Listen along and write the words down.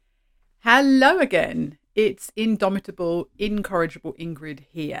Hello again. It's indomitable, incorrigible Ingrid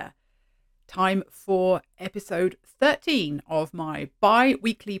here. Time for episode 13 of my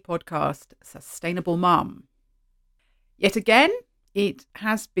bi-weekly podcast, Sustainable Mum. Yet again, it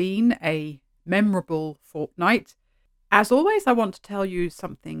has been a memorable fortnight. As always, I want to tell you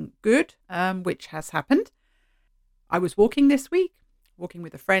something good, which has happened. I was walking this week, walking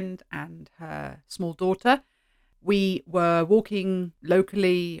with a friend and her small daughter. We were walking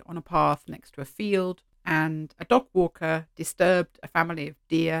locally on a path next to a field, and a dog walker disturbed a family of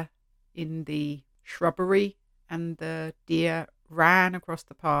deer in the shrubbery, and the deer ran across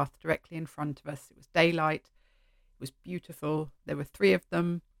the path directly in front of us. It was daylight. It was beautiful. There were 3 of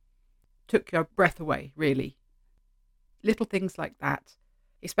them. Took your breath away, really. Little things like that,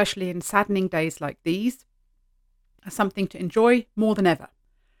 especially in saddening days like these, are something to enjoy more than ever.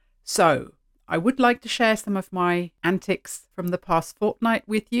 So, I would like to share some of my antics from the past fortnight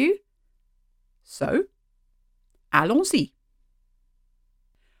with you. So, allons-y.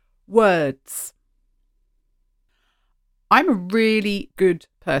 Words. I'm a really good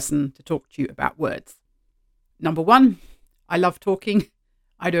person to talk to you about words. Number 1, I love talking.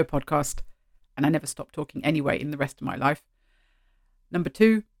 I do a podcast and I never stop talking anyway in the rest of my life. Number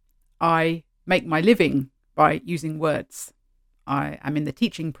 2, I make my living by using words. I am in the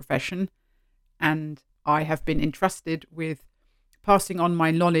teaching profession, and I have been entrusted with passing on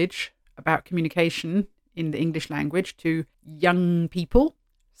my knowledge about communication in the English language to young people.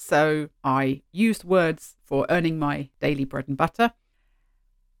 So I used words for earning my daily bread and butter.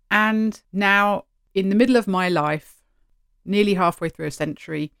 And now, in the middle of my life, nearly halfway through a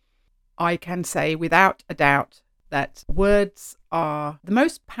century, I can say without a doubt that words are the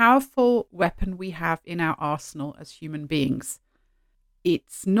most powerful weapon we have in our arsenal as human beings.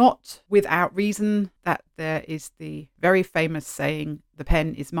 It's not without reason that there is the very famous saying, the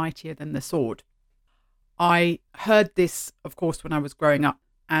pen is mightier than the sword. I heard this, of course, when I was growing up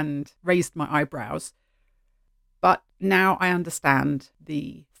and raised my eyebrows. But now I understand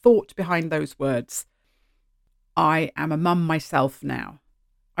the thought behind those words. I am a mum myself now.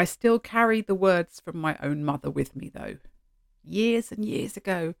 I still carry the words from my own mother with me, though. Years and years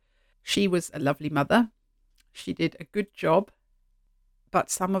ago, she was a lovely mother. She did a good job. But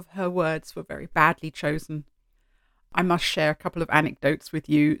some of her words were very badly chosen. I must share a couple of anecdotes with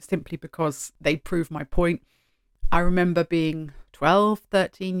you simply because they prove my point. I remember being 12,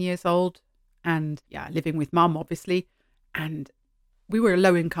 13 years old and living with mum, obviously. And we were a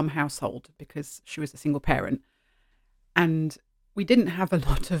low-income household because she was a single parent. And we didn't have a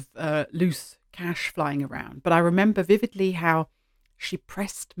lot of loose cash flying around. But I remember vividly how she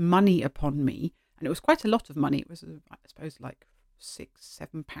pressed money upon me. And it was quite a lot of money. It was, I suppose, like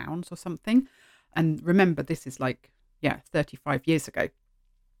 £6-7 or something. And remember, this is 35 years ago.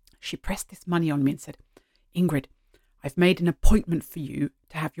 She pressed this money on me and said, "Ingrid, I've made an appointment for you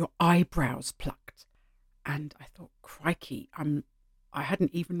to have your eyebrows plucked." And I thought, crikey, I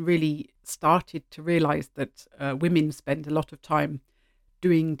hadn't even really started to realise that women spend a lot of time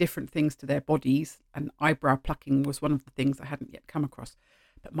doing different things to their bodies, and eyebrow plucking was one of the things I hadn't yet come across.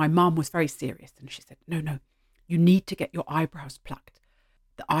 But my mum was very serious, and she said, no, you need to get your eyebrows plucked.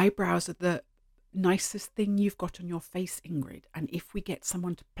 The eyebrows are the nicest thing you've got on your face, Ingrid. And if we get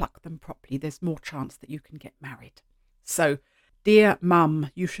someone to pluck them properly, there's more chance that you can get married. So, dear mum,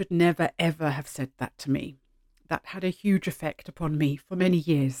 you should never, ever have said that to me. That had a huge effect upon me for many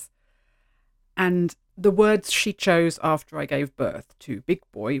years. And the words she chose after I gave birth to Big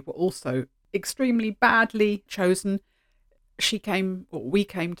Boy were also extremely badly chosen. We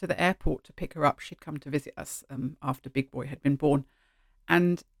came to the airport to pick her up. She'd come to visit us after Big Boy had been born.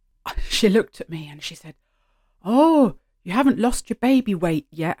 And she looked at me and she said, "Oh, you haven't lost your baby weight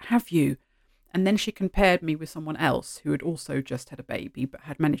yet, have you?" And then she compared me with someone else who had also just had a baby but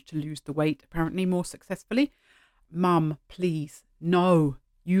had managed to lose the weight apparently more successfully. "Mum, please, no,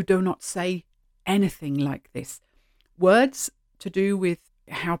 you do not say anything like this." Words to do with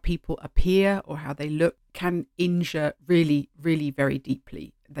how people appear or how they look can injure really, really very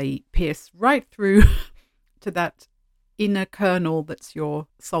deeply. They pierce right through to that inner kernel that's your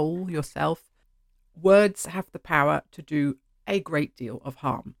soul, yourself. Words have the power to do a great deal of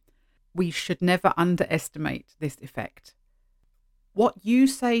harm. We should never underestimate this effect. What you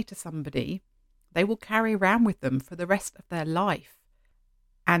say to somebody, they will carry around with them for the rest of their life.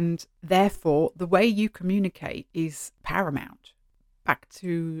 And therefore, the way you communicate is paramount. Back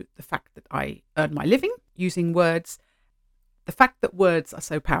to the fact that I earn my living using words. The fact that words are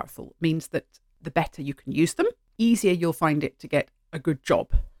so powerful means that the better you can use them, easier you'll find it to get a good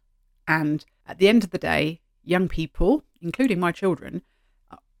job. And at the end of the day, young people, including my children,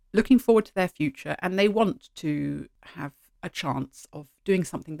 looking forward to their future and they want to have a chance of doing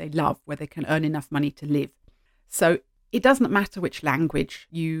something they love where they can earn enough money to live. So it doesn't matter which language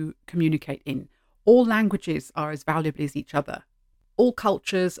you communicate in. All languages are as valuable as each other. All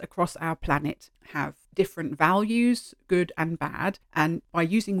cultures across our planet have different values, good and bad, and by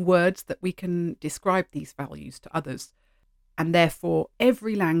using words that we can describe these values to others. And therefore,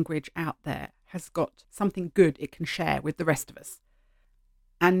 every language out there has got something good it can share with the rest of us.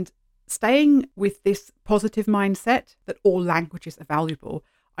 And staying with this positive mindset that all languages are valuable,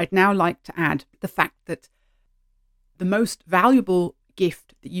 I'd now like to add the fact that the most valuable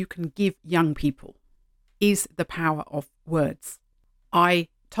gift that you can give young people is the power of words. I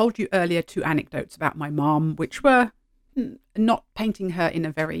told you earlier 2 anecdotes about my mom, which were not painting her in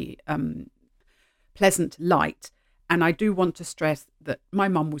a very pleasant light. And I do want to stress that my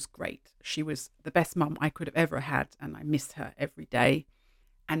mum was great. She was the best mum I could have ever had, and I miss her every day.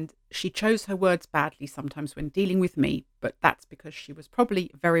 And she chose her words badly sometimes when dealing with me, but that's because she was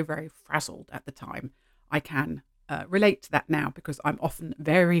probably very, very frazzled at the time. I can relate to that now because I'm often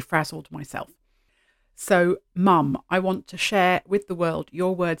very frazzled myself. So, Mum, I want to share with the world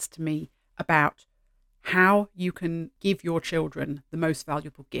your words to me about how you can give your children the most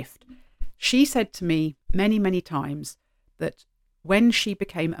valuable gift. She said to me many, many times that when she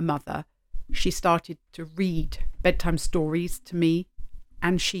became a mother, she started to read bedtime stories to me,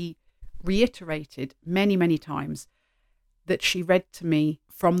 and she reiterated many, many times that she read to me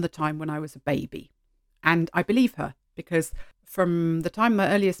from the time when I was a baby. And I believe her, because from the time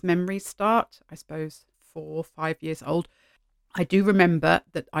my earliest memories start, I suppose 4 or 5 years old, I do remember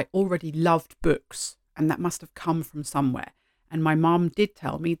that I already loved books, and that must have come from somewhere. And my mum did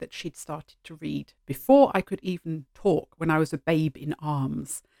tell me that she'd started to read before I could even talk, when I was a babe in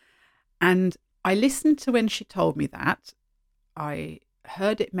arms. And I listened to when she told me that. I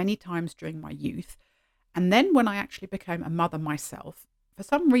heard it many times during my youth. And then when I actually became a mother myself, for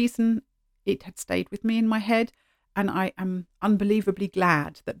some reason, it had stayed with me in my head. And I am unbelievably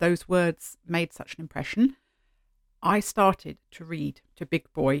glad that those words made such an impression. I started to read to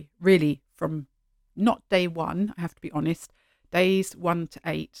Big Boy really from not day one, I have to be honest. Days 1 to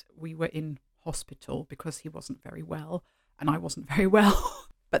 8, we were in hospital because he wasn't very well and I wasn't very well.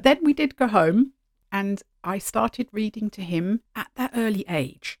 But then we did go home and I started reading to him at that early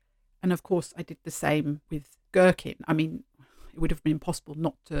age. And of course, I did the same with Gherkin. I mean, it would have been impossible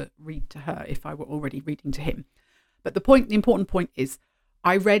not to read to her if I were already reading to him. But the important point is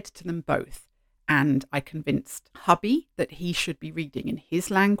I read to them both, and I convinced hubby that he should be reading in his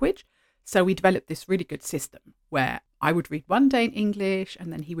language. So we developed this really good system where I would read one day in English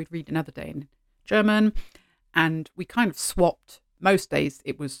and then he would read another day in German. And we kind of swapped. Most days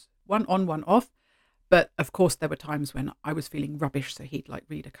it was one on, one off. But of course, there were times when I was feeling rubbish. So he'd like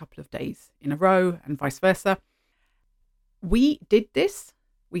read a couple of days in a row and vice versa. We did this.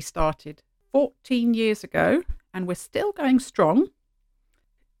 We started 14 years ago and we're still going strong.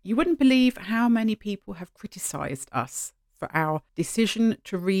 You wouldn't believe how many people have criticised us for our decision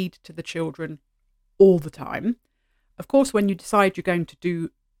to read to the children all the time. Of course, when you decide you're going to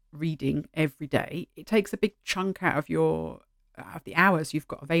do reading every day, it takes a big chunk out of the hours you've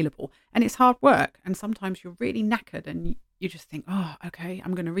got available, and it's hard work. And sometimes you're really knackered, and you just think, "Oh, okay,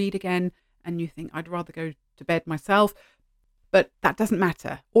 I'm going to read again." And you think, "I'd rather go to bed myself." But that doesn't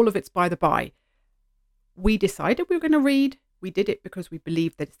matter. All of it's by the by. We decided we were going to read. We did it because we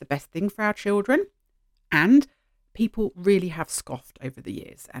believed that it's the best thing for our children, and people really have scoffed over the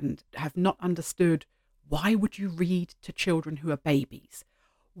years and have not understood, why would you read to children who are babies?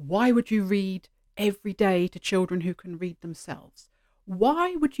 Why would you read every day to children who can read themselves?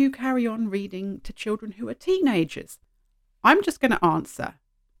 Why would you carry on reading to children who are teenagers? I'm just going to answer,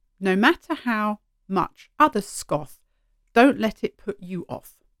 no matter how much others scoff, don't let it put you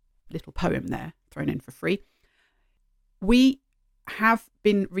off. Little poem there, thrown in for free. We have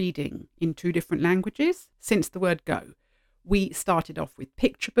been reading in 2 different languages since the word go. We started off with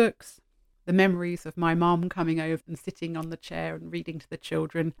picture books, the memories of my mum coming over and sitting on the chair and reading to the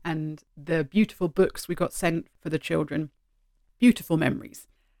children, and the beautiful books we got sent for the children. Beautiful memories.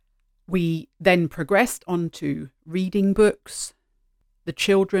 We then progressed on to reading books. The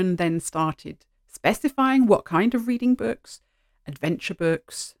children then started specifying what kind of reading books, adventure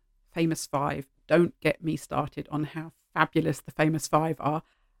books, Famous Five. Don't get me started on how fabulous the Famous Five are.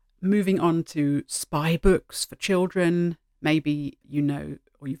 Moving on to spy books for children. Maybe you know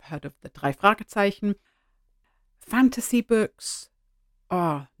or you've heard of the Drei Fragezeichen. Fantasy books.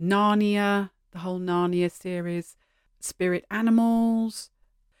 Narnia, the whole Narnia series. Spirit animals.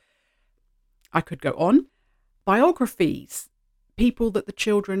 I could go on. Biographies. people that the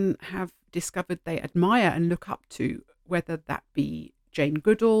children have discovered they admire and look up to, whether that be Jane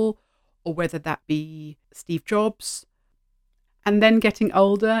Goodall or whether that be Steve Jobs. And then getting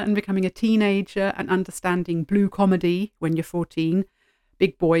older and becoming a teenager and understanding blue comedy when you're 14,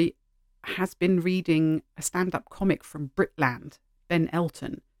 Big Boy has been reading a stand-up comic from Britland, Ben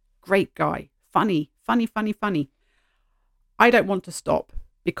Elton. Great guy. Funny, funny, funny, funny. I don't want to stop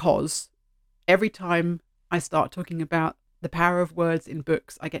because every time I start talking about the power of words in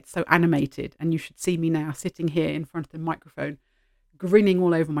books, I get so animated. And you should see me now sitting here in front of the microphone, grinning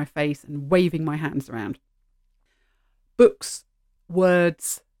all over my face and waving my hands around. Books,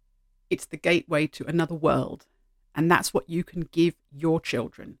 words, it's the gateway to another world. And that's what you can give your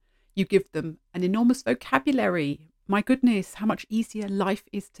children. You give them an enormous vocabulary. My goodness, how much easier life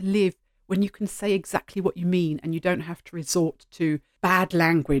is to live when you can say exactly what you mean and you don't have to resort to bad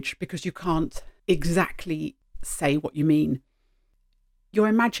language because you can't exactly say what you mean. Your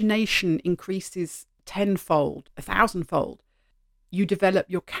imagination increases tenfold, 1,000-fold. You develop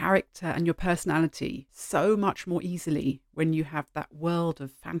your character and your personality so much more easily when you have that world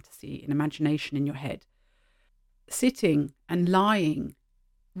of fantasy and imagination in your head. Sitting and lying,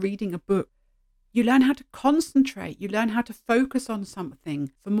 reading a book, you learn how to concentrate. You learn how to focus on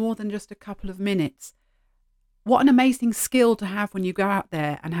something for more than just a couple of minutes. What an amazing skill to have when you go out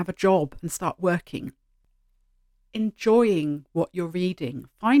there and have a job and start working. Enjoying what you're reading,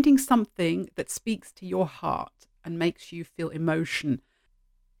 finding something that speaks to your heart and makes you feel emotion.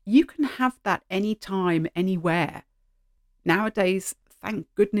 You can have that anytime, anywhere. Nowadays, thank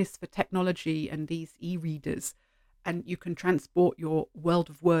goodness for technology and these e-readers, and you can transport your world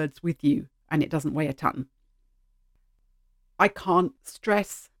of words with you and it doesn't weigh a ton. I can't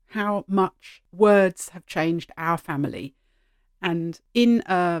stress how much words have changed our family. And in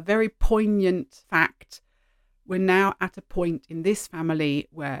a very poignant fact, we're now at a point in this family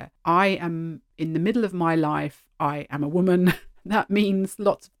where I am in the middle of my life. I am a woman. That means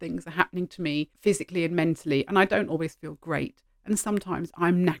lots of things are happening to me physically and mentally, and I don't always feel great. And sometimes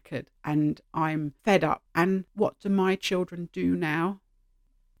I'm knackered and I'm fed up. And what do my children do now?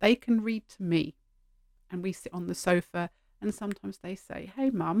 They can read to me. And we sit on the sofa and sometimes they say,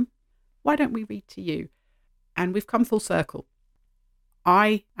 "Hey, Mum, why don't we read to you?" And we've come full circle.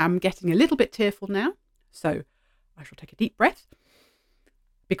 I am getting a little bit tearful now. So I shall take a deep breath,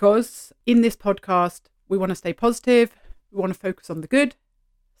 because in this podcast, we want to stay positive. We want to focus on the good.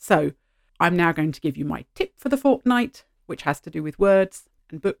 So I'm now going to give you my tip for the fortnight, which has to do with words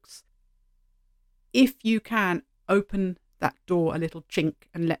and books. If you can open that door a little chink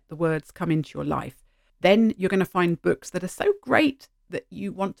and let the words come into your life, then you're going to find books that are so great that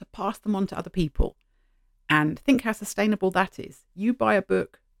you want to pass them on to other people. And think how sustainable that is. You buy a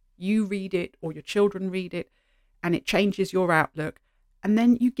book, you read it, or your children read it, and it changes your outlook. And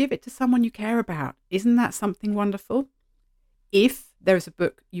then you give it to someone you care about. Isn't that something wonderful? If there is a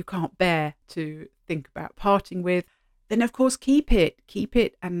book you can't bear to think about parting with, then of course keep it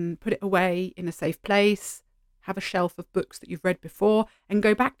and put it away in a safe place. Have a shelf of books that you've read before and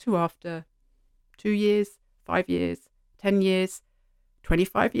go back to after 2 years, 5 years, 10 years,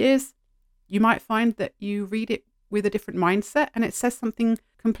 25 years. You might find that you read it with a different mindset and it says something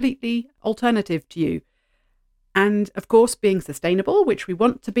completely alternative to you. And of course, being sustainable, which we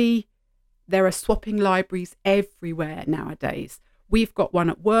want to be, there are swapping libraries everywhere nowadays. We've got one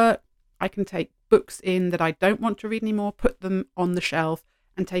at work. I can take books in that I don't want to read anymore, put them on the shelf,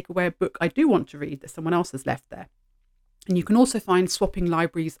 and take away a book I do want to read that someone else has left there. And you can also find swapping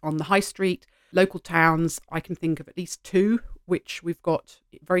libraries on the high street, local towns. I can think of at least 2, which we've got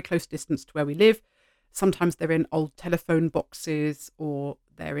very close distance to where we live. Sometimes they're in old telephone boxes or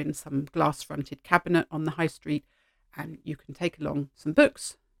they're in some glass-fronted cabinet on the high street, and you can take along some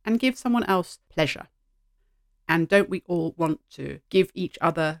books and give someone else pleasure. And don't we all want to give each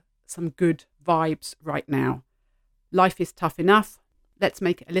other some good vibes right now? Life is tough enough. Let's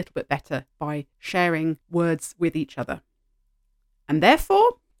make it a little bit better by sharing words with each other. And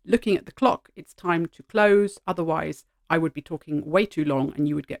therefore, looking at the clock, it's time to close. Otherwise, I would be talking way too long and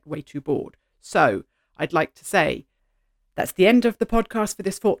you would get way too bored. So I'd like to say that's the end of the podcast for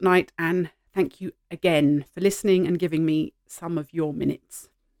this fortnight. And thank you again for listening and giving me some of your minutes.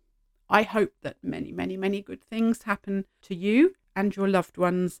 I hope that many, many, many good things happen to you and your loved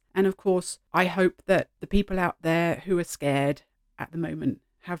ones. And of course, I hope that the people out there who are scared at the moment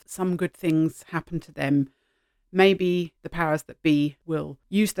have some good things happen to them. Maybe the powers that be will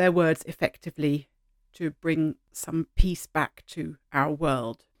use their words effectively to bring some peace back to our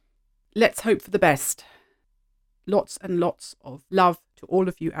world. Let's hope for the best. Lots and lots of love to all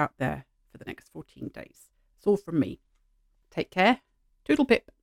of you out there for the next 14 days. It's all from me. Take care. Toodle pip.